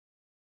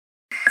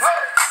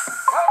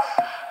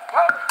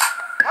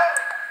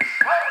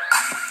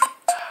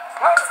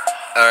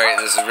Alright,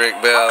 this is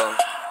RIc Bell.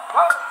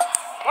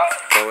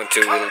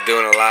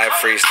 Doing a live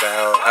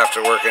freestyle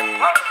after working,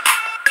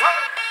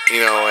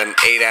 an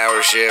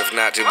 8-hour shift,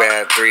 not too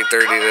bad, 3:30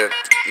 to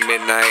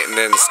midnight, and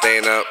then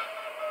staying up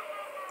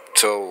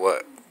till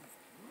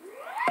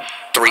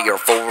 3 or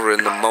 4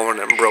 in the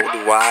morning, bro.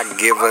 Do I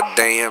give a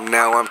damn?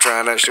 Now I'm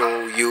trying to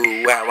show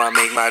you how I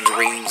make my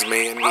dreams,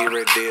 man. Here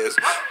it is,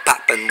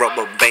 popping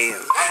rubber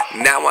bands.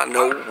 Now I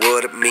know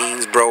what it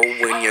means, bro,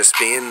 when you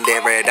spend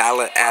every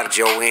dollar out of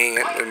your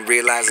hand and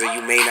realize that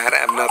you may not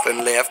have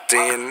nothing left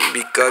in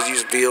because you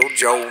filled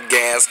your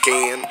gas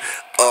can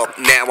up.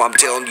 Now I'm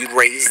telling you,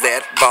 raise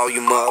that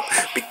volume up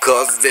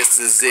because this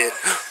is it.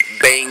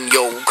 Bang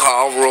your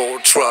car or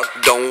truck,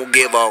 don't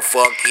give a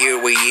fuck. Here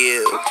we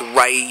is,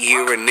 right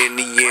here in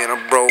Indiana,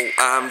 bro.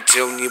 I'm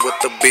telling you what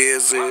the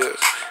biz is.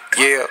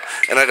 Yeah,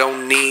 and I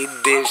don't need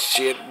this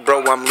shit,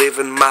 bro. I'm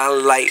living my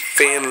life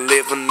and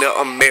living the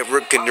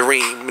American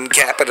dream. And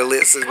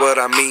capitalist is what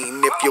I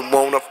mean. If you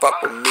wanna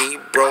fuck with me,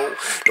 bro,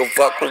 don't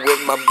fuck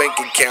with my bank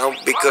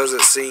account because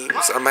it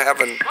seems I'm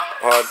having a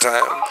hard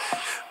time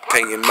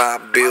paying my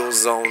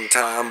bills on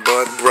time.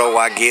 But bro,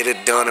 I get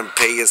it done and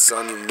pay it,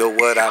 son, you know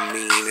what I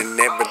mean. And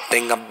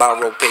everything I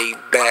borrow paid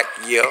back,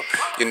 yeah,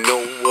 you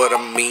know what I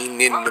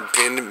mean.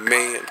 Independent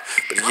man,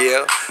 but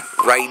yeah,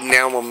 right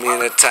now I'm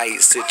in a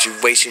tight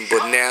situation,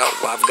 but now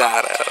I've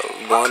got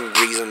one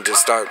reason to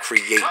start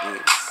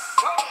creating.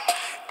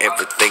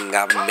 Everything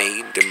I've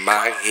made in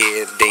my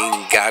head, they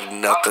ain't got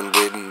nothing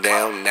written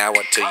down. Now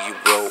I tell you,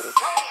 bro,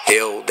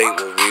 hell, they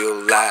will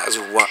realize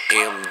who I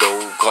am,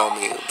 though. Call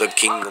me the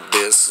king of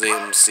this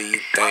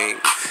MC thing.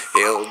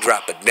 Hell,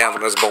 drop it down.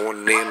 I was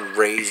born and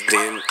raised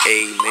in,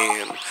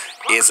 amen.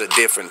 It's a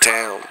different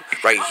town,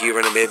 right here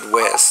in the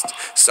Midwest.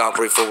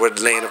 Sorry for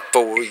Atlanta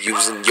for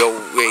using your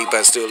way,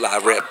 but still I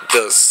rep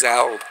the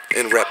South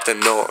and rep the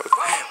North.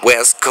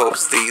 West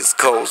Coast, East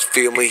Coast,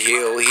 feel me,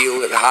 heel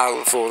it,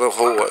 holler for the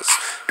horse.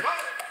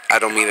 I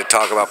don't mean to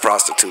talk about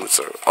prostitutes,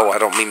 I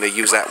don't mean to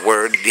use that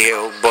word,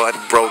 hell, but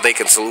bro, they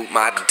can salute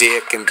my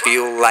dick and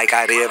feel like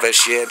I'd ever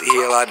shit.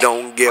 Hell, I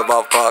don't give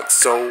a fuck,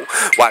 so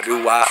why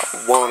do I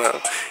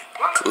wanna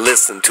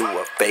listen to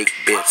a fake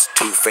bitch,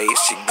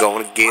 two-faced? You're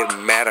gonna get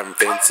mad and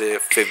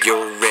offensive. If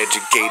you're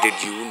educated,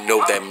 you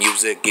know that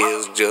music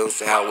is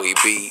just how we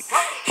be.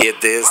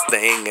 Hit this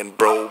thing and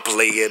bro,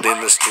 play it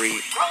in the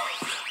street.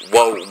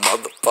 Whoa,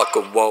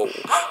 motherfucker, whoa.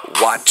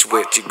 Watch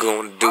what you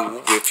gonna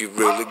do if you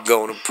really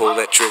gonna pull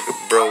that trigger,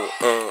 bro.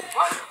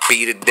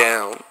 Beat it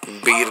down,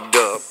 beat it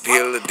up.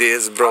 Here it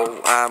is, bro.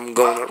 I'm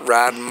gonna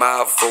ride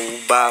my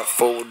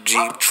 4x4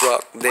 Jeep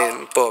truck,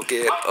 then fuck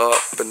it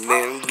up and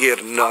then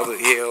get another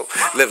hill.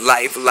 Live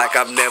life like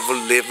I've never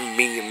lived.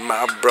 Me and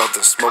my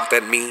brother smoke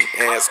that mean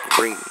ass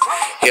green.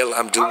 Hell,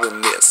 I'm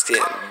doing this,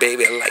 yeah,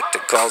 baby, I like to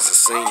cause a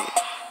scene.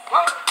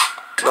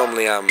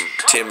 Normally I'm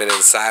timid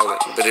and silent,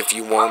 but if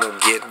you wanna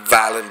get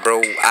violent,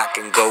 bro, I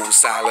can go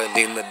silent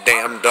in the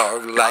damn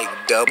dark like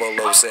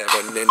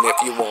 007. And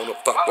if you wanna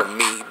fuck with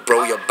me,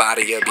 bro, your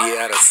body will be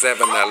at a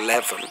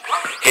 7-Eleven.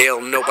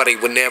 Hell, nobody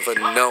would never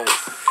know.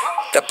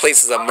 That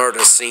place is a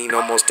murder scene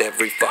almost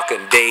every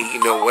fucking day, you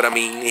know what I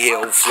mean?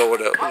 Hell,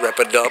 Florida, rep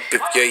it up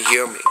if you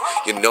hear me.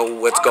 You know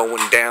what's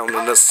going down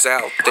in the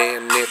South,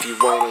 and if you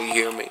wanna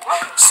hear me,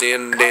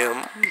 send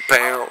them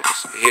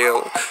pounds.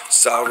 Hell,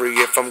 sorry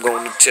if I'm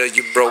gonna tell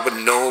you, bro, but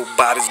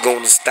nobody's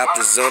gonna stop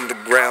this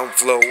underground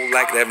flow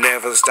like they've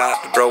never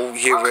stopped, bro.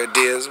 Here it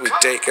is, we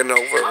taking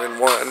over in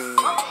one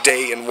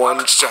day and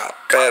one shot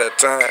at a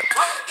time.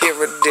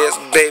 Here it is,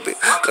 baby,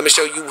 let me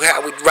show you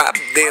how we drop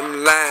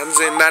them lines,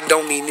 and I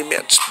don't need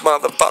much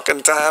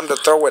motherfucking time to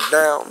throw it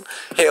down.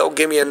 Hell,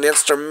 give me an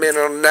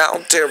instrumental now,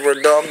 tear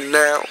it up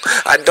now.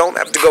 I don't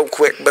have to go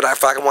quick, but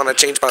if I want to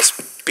change my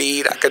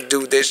speed, I could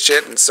do this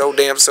shit and so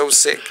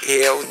sick.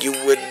 Hell, you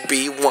would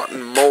be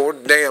wanting more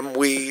damn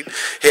weed.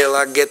 Hell,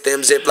 I get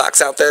them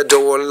Ziplocs out the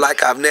door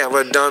like I've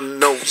never done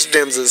no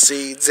stems and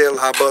seeds. Hell,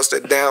 I bust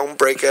it down,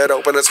 break it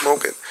open and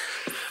smoke it.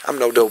 I'm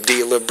no dope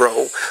dealer,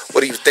 bro.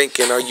 What are you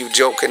thinking? Are you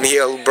joking?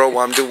 Hell, bro,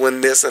 I'm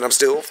doing this and I'm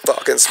still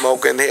fucking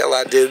smoking. Hell,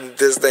 I did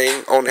this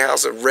thing on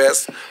house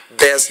arrest.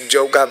 Best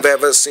joke I've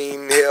ever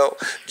seen. Hell,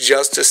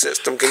 justice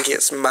system can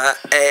kiss my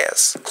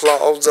ass.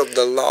 Claws of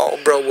the law,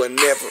 bro, were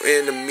never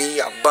into me.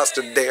 I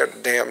busted their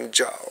damn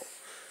jaw.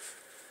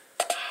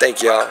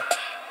 Thank y'all.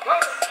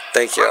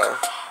 Thank y'all.